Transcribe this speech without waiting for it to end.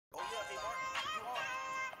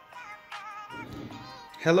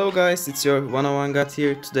Hello guys, it's your 101 got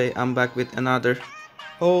here. Today I'm back with another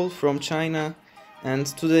haul from China, and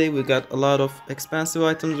today we got a lot of expensive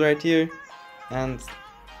items right here, and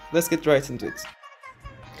let's get right into it.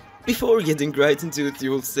 Before getting right into it,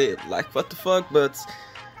 you will say like what the fuck, but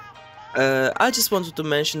I just wanted to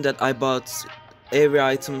mention that I bought every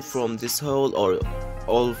item from this haul or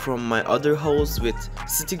all from my other hauls with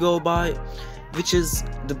City Go By, which is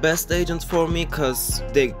the best agent for me cause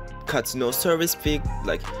they cut service fee.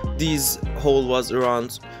 Like this haul was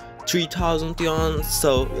around 3000 yuan,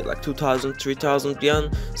 so like 2000 3000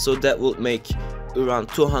 yuan, so that would make around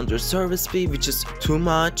 200 service fee, which is too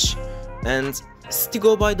much. And City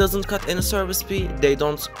Go By doesn't cut any service fee. They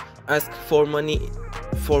don't ask for money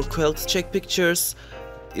for quality check pictures,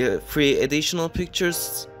 free additional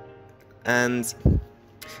pictures, and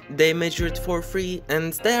they measure it for free,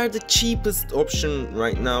 and they are the cheapest option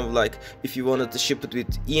right now. Like if you wanted to ship it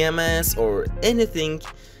with EMS or anything,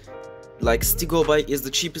 like City Go By is the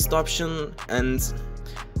cheapest option. And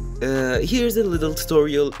here's a little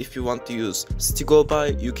tutorial. If you want to use City Go By,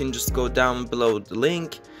 you can just go down below the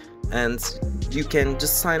link and you can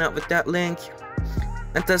just sign up with that link,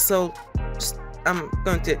 and that's all. I'm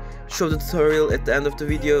going to show the tutorial at the end of the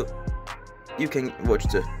video. You can watch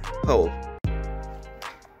the whole.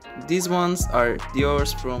 These ones are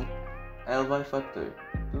Diors from LY Factory.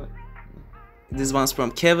 This one's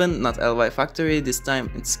from Kevin, not LY Factory. This time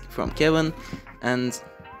it's from Kevin, and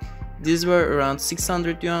these were around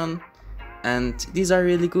 600 yuan, and these are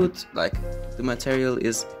really good. Like the material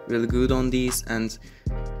is really good on these, and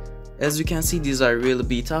as you can see, these are really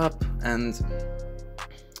beat up, and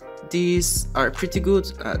these are pretty good.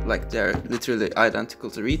 Like they're literally identical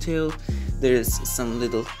to retail. There is some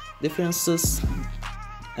little differences,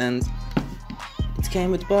 and it came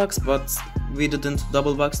with box, but we didn't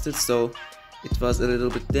double boxed it, so it was a little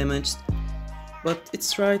bit damaged, but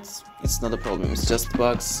it's right, it's not a problem, it's just the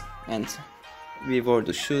box, and we wore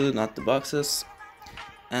the shoe, not the boxes.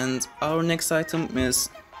 And our next item is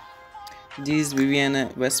these Vivienne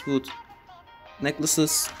Westwood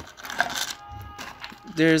necklaces.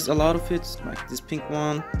 There's a lot of it, like this pink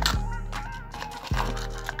one,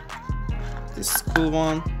 this cool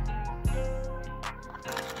one,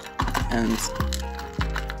 and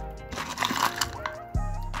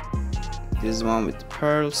this one with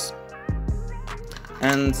pearls.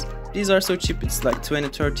 And these are so cheap, it's like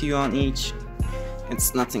 20-30 yuan each.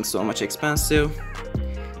 It's nothing so much expensive.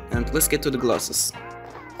 And let's get to the glasses.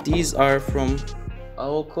 These are from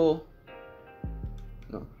Aoko.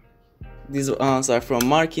 No, these ones are from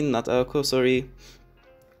Markins, not Aoko, sorry.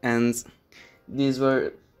 And these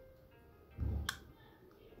were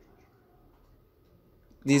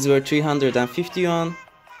 350 yuan.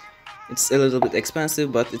 It's a little bit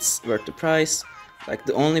expensive, but it's worth the price. Like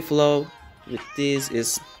the only flaw with these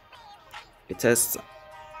is it has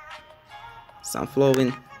some flaw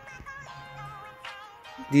in.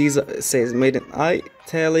 These says made in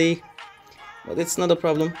Italy, but it's not a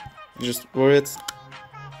problem. Just wear it.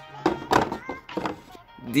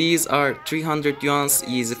 These are 300 yuans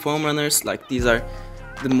easy foam runners. Like these are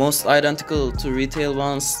the most identical to retail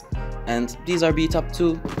ones, and these are beat up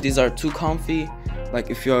too. These are too comfy. Like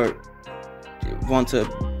if you want a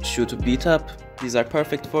shoe to beat up, these are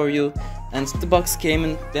perfect for you. And the box came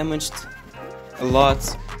in damaged a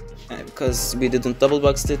lot because we didn't double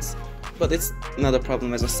box it, but it's not a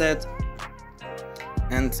problem, as I said.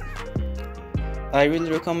 And I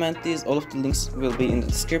really recommend these. All of the links will be in the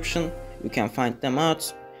description, you can find them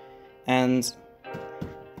out, and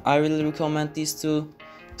I really recommend these too.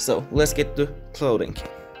 So let's get to clothing.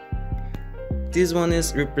 This one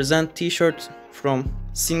is represent t-shirt from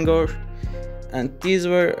Singor, and these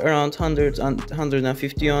were around 100 and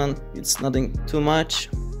 150 yuan. It's nothing too much,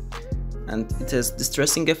 and it has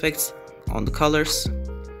distressing effects on the colors.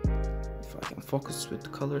 If I can focus with the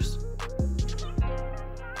colors.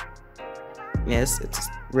 Yes, it's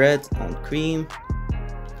red on cream.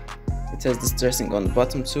 It has distressing on the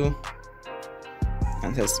bottom too,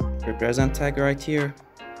 and has represent tag right here,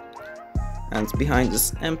 and behind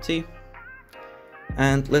is empty.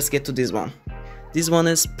 And let's get to this one. This one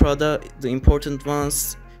is Prada, the important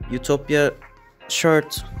ones, Utopia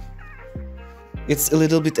shirt. It's a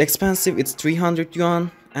little bit expensive, it's 300 yuan,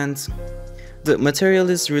 and the material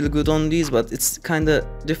is really good on these, but it's kinda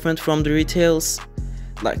different from the retails.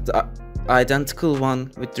 Like the identical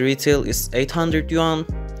one with the retail is 800 yuan,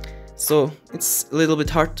 so it's a little bit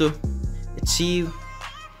hard to achieve,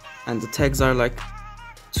 and the tags are like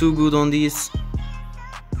too good on these.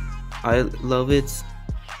 I love it.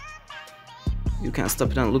 You can stop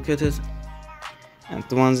it and look at it. And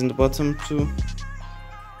the ones in the bottom too,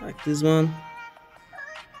 like this one.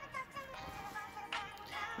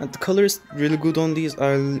 And the color is really good on these.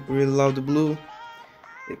 I really love the blue.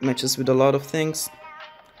 It matches with a lot of things.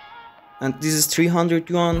 And this is 300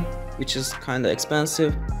 yuan, which is kinda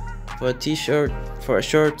expensive for a t-shirt, for a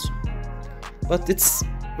shirt. But it's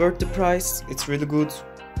worth the price. It's really good.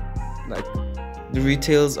 Like, the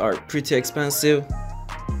retails are pretty expensive,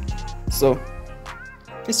 so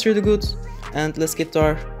it's really good. And let's get to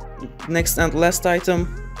our next and last item.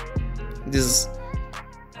 This is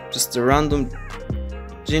just a random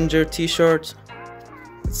ginger t-shirt.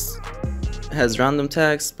 It has random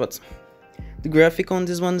tags, but the graphic on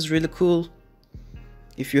this one is really cool.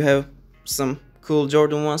 If you have some cool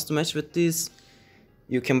Jordan ones to match with these,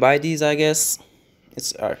 you can buy these, I guess.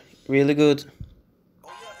 It's really good.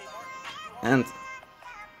 And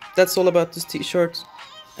that's all about this t-shirt.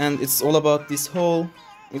 And it's all about this haul.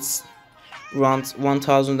 It's around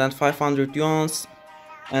 1,500 yuan,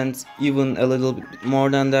 and even a little bit more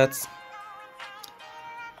than that.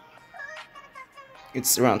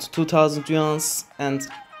 It's around 2,000 yuan. And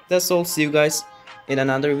that's all. See you guys in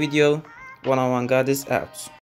another video. 101 God is out.